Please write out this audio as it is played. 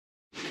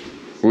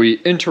We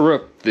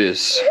interrupt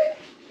this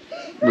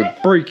with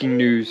breaking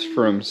news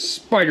from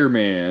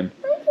Spider-Man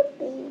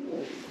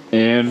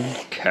and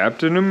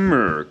Captain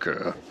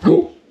America.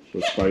 Oh,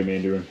 what's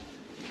Spider-Man doing?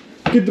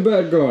 Get the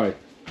bad guy.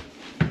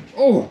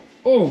 Oh.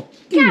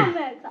 Captain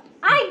America,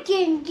 I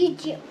can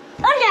get you.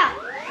 Oh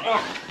no,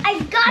 I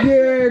got you.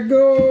 Yeah,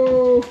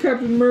 go,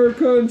 Captain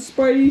America and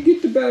Spidey,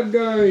 get the bad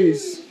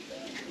guys.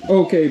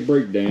 Okay,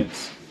 break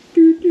dance.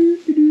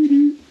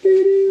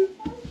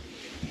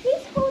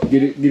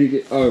 Get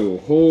it. I will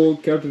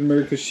hold Captain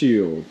America's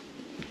shield.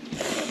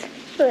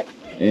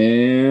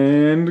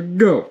 And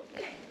go.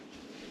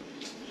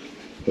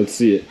 Let's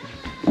see it.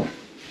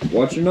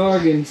 Watch your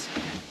noggins.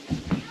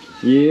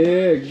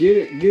 Yeah,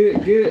 get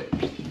it.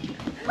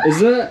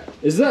 Is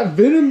that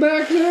Venom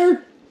back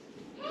there?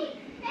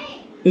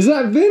 Is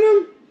that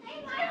Venom?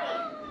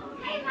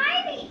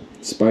 Hey,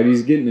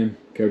 Spidey's getting him.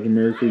 Captain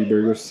America, you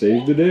better go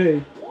save the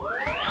day.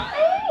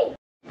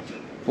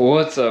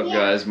 What's up,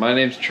 guys? My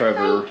name's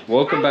Trevor.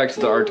 Welcome back to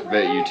the Art to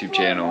Vette YouTube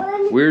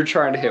channel. We're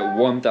trying to hit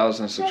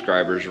 1,000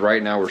 subscribers.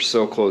 Right now, we're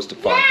so close to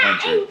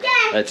 500.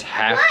 That's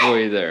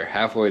halfway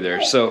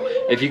there. So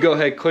if you go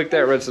ahead, click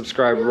that red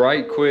subscribe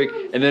right quick,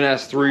 and then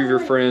ask 3 of your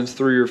friends,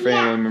 3 of your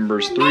family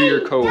members, 3 of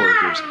your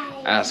coworkers.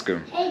 Ask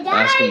them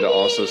to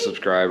also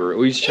subscribe or at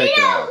least check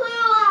it out.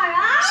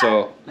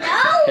 So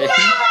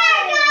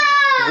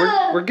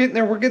we're getting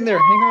there.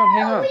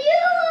 Hang on.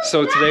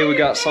 So today we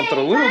got something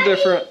a little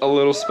different, a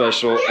little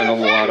special, and a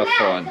lot of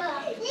fun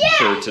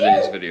for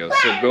today's video.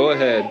 So go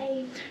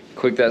ahead,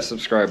 click that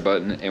subscribe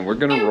button, and we're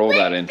gonna roll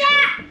that intro.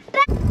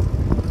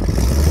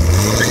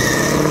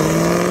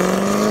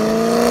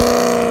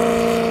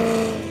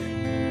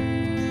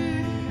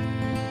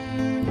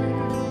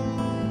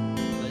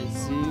 They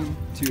seem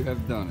to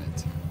have done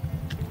it.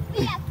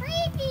 we have 3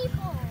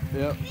 people.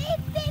 Yep.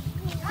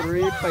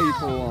 3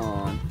 people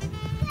on.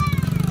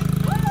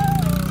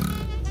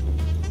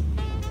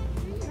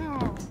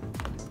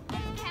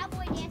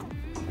 Cowboy dance.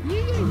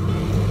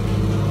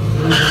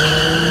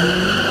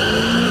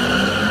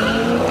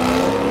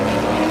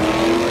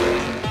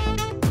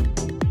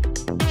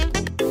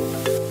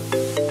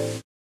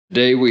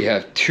 Today we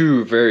have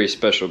 2 very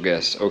special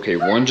guests. Okay,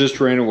 one just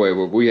ran away,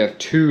 but we have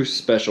 2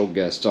 special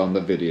guests on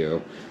the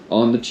video,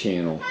 on the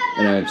channel,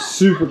 and I'm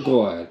super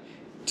glad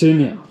to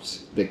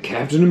announce that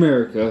Captain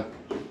America,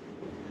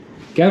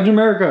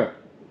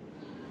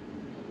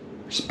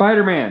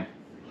 Spider-Man,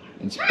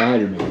 and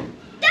Spider-Man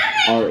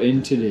are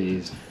in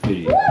today's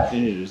video,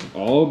 and it is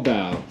all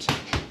about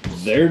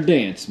their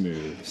dance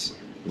moves.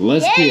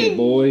 Let's get it,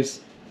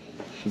 boys.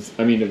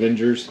 I mean,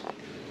 Avengers.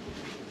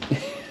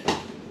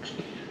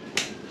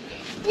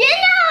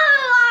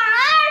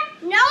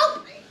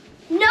 Nope.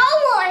 No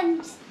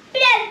one's. We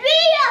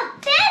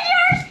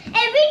Avengers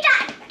and we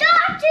got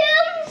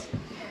costumes.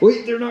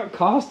 Wait, they're not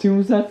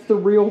costumes. That's the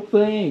real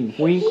thing.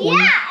 Wink, wink.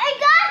 Yeah, I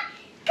got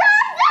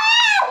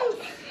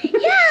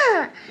costumes.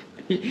 Yeah.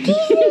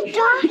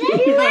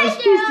 You're not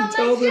supposed to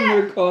tell them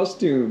they're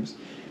costumes.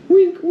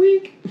 Wink,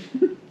 wink.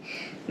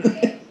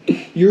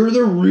 You're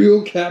the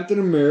real Captain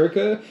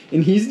America,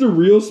 and he's the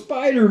real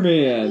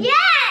Spider-Man. Yeah,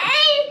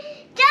 and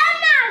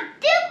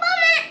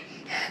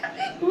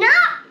Superman.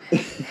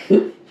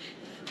 No.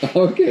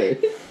 Okay.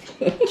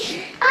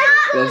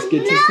 Let's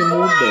get to some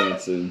more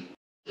dancing.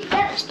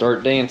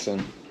 Start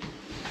dancing.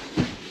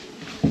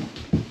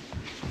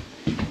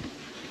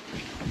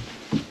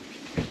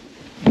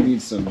 We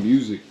need some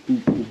music.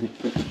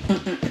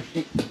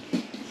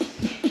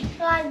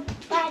 I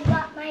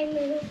got my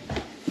move.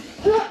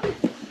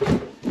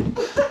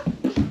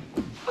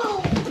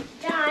 Oh,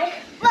 God.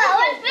 Well,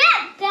 what's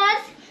that,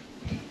 Dad?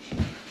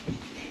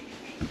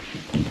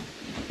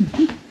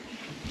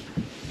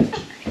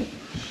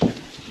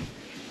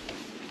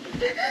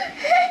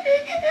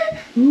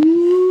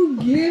 Ooh,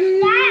 get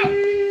it!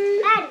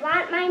 Dad,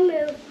 want my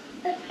move.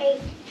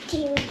 Okay,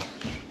 team.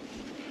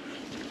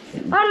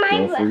 On my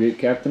Don't forget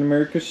Captain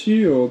America's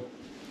shield.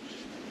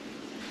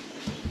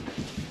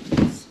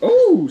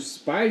 Oh,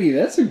 Spidey,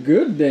 that's a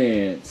good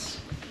dance.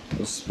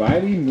 The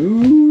Spidey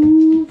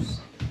moves.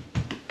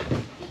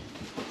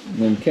 And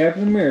then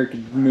Captain America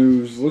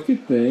moves. Look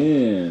at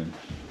them.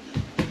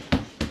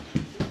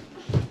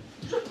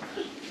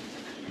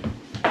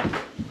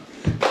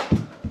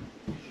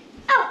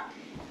 Oh,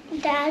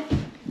 Dad.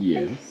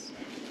 Yes.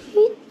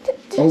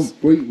 Oh,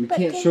 wait, we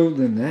can't show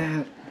them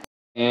that.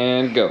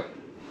 And go.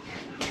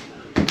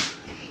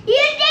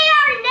 You did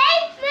our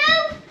next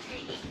move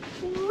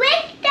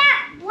with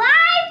that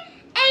live,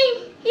 and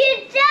you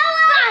tell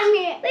us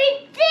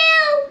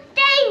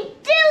they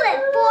do it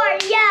for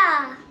ya.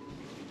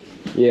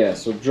 Yeah,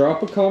 so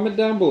drop a comment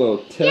down below.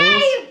 Tell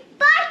us.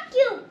 Fuck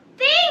you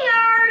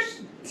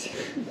fingers.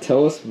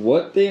 Tell us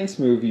what dance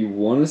move you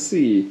want to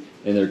see,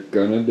 and they're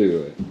gonna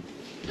do it.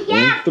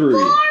 Yeah, In 3, for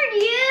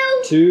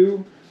you.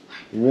 2,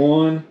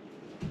 1,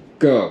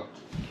 go.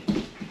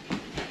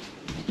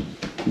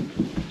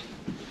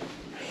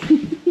 We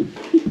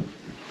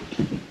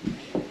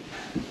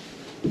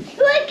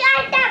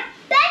got that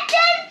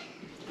button.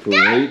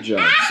 Great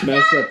job.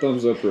 Smash that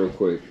thumbs up real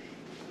quick.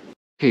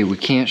 Okay, we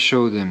can't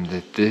show them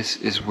that this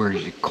is where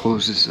it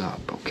closes up,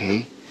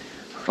 okay?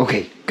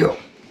 Okay, go.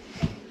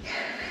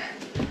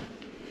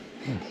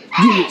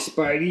 Get it,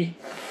 Spidey.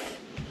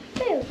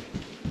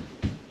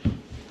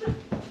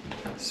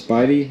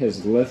 Spidey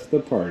has left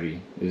the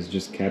party. It's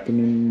just Captain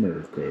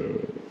America.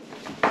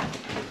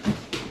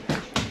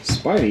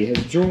 Spidey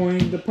has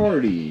joined the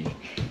party.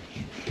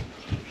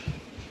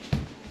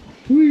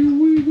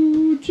 Wiggle,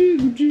 wiggle,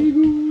 jiggle,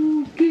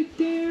 jiggle, get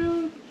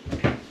down.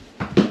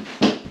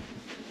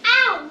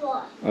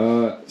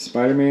 Ow!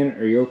 Spider-Man,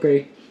 are you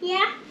okay?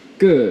 Yeah.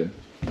 Good.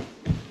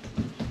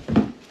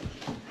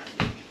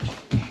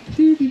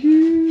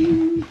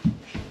 Doo-doo-doo.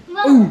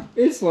 Ooh,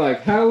 it's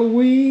like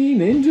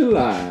Halloween in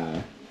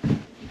July.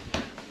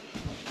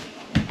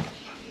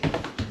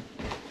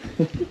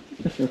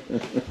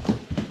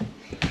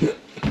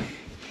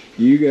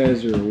 You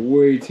guys are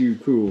way too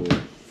cool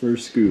for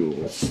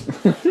school.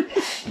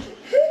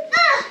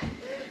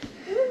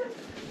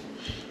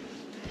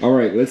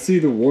 Alright, let's see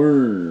the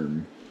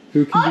worm.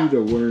 Who can do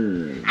the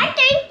worm? I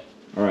think.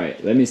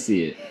 Alright, let me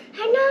see it.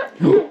 I'm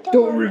not.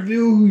 Don't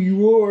reveal who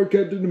you are,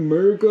 Captain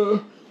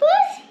America.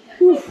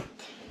 Woof.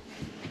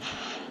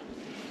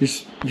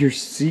 You're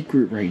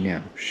secret right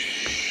now.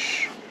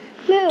 Shh.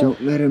 No.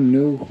 Don't let him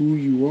know who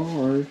you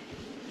are.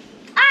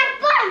 I'm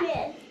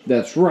Spiderman.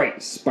 That's right,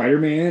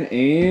 Spider-Man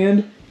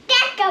and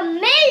Captain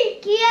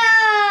America.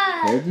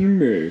 Captain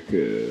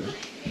America.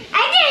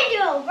 I didn't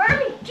do a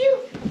worm too.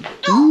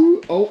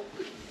 Ooh, oh.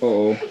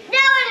 Uh-oh. That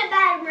was a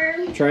bad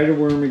worm. Try to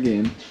worm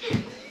again.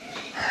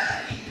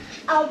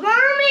 A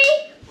wormy?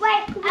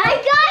 Wait, I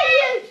got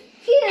you.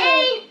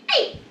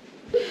 Hey.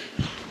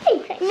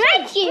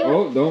 Right you.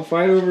 Oh, don't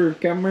fight over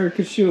Captain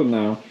America's shield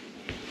now.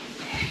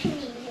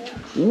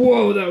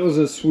 Whoa, that was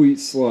a sweet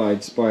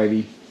slide,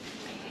 Spidey.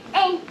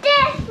 And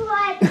this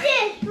one.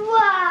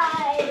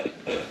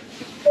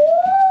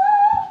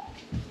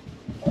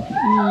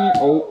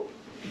 Oh.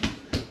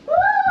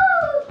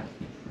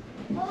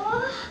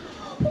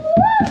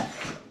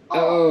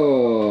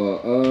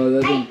 Oh,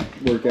 that didn't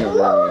work out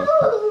well.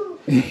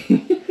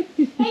 Hey,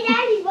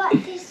 Daddy,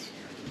 watch this.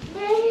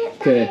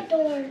 Okay.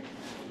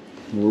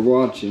 We're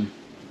watching.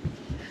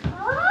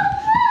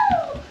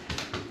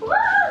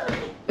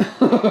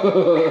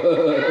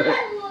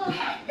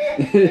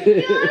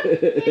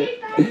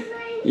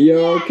 You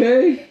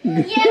okay?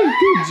 Yeah.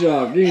 Good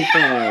job. Give me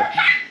 5.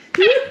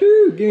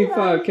 Woohoo! Give me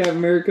 5, Captain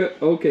America.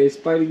 Okay,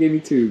 Spidey gave me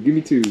 2. Give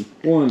me 2.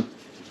 1.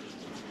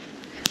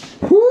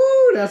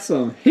 Woo! That's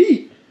some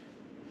heat.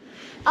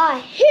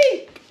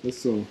 That's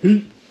some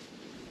heat.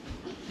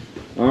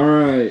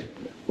 Alright.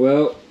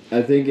 Well,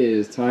 I think it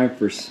is time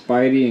for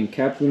Spidey and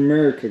Captain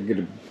America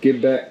to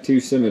get back to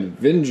some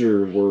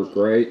Avenger work,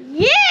 right?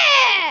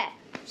 Yeah!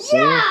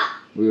 So,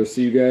 we will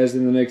see you guys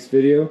in the next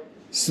video.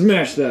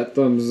 Smash that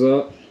thumbs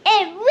up.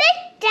 And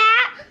with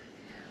that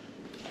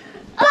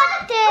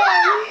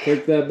button.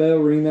 Click that bell,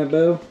 ring that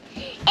bell.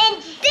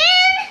 And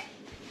then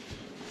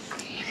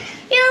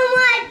you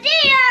want to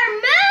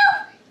move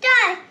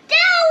the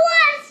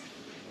doors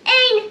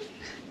and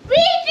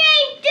we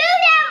can do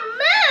that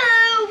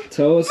move.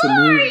 Tell us to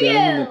move for down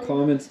in you. the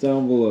comments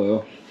down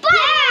below.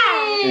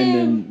 Bam! And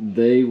then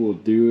they will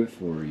do it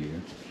for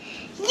you.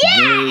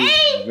 Yeah,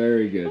 and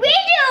Very good. we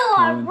do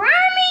our wormy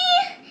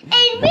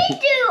and we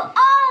do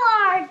all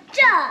our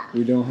stuff.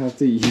 We don't have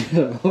to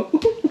yell.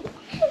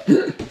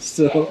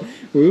 So,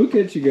 we will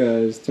catch you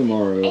guys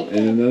tomorrow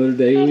in another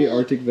daily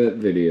Arctic Vet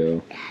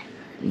video.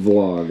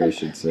 Vlog, I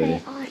should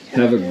say.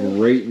 Have a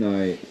great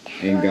night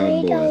and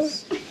God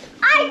bless.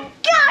 I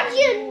got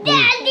you,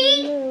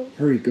 Daddy.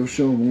 Hurry, go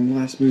show them one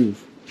last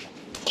move.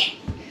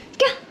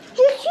 Go.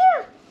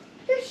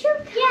 You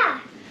shoot. Yeah.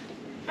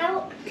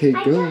 Okay,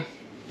 go.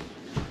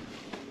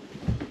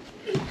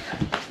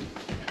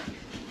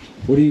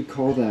 What do you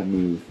call that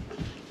move?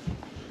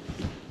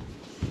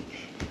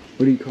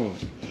 What do you call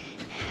it?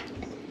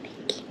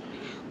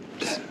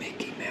 The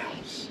Mickey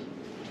Mouse.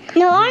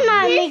 No, I'm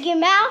not a Mickey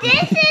Mouse. This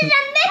is a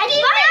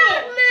Mickey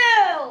Mouse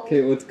move.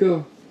 Okay, let's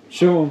go.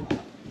 Show them.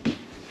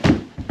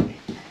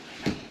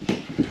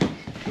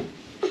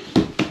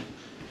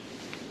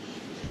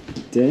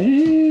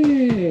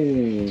 Dang.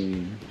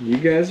 You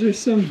guys are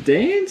some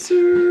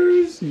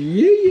dancers.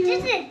 Yeah.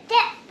 This is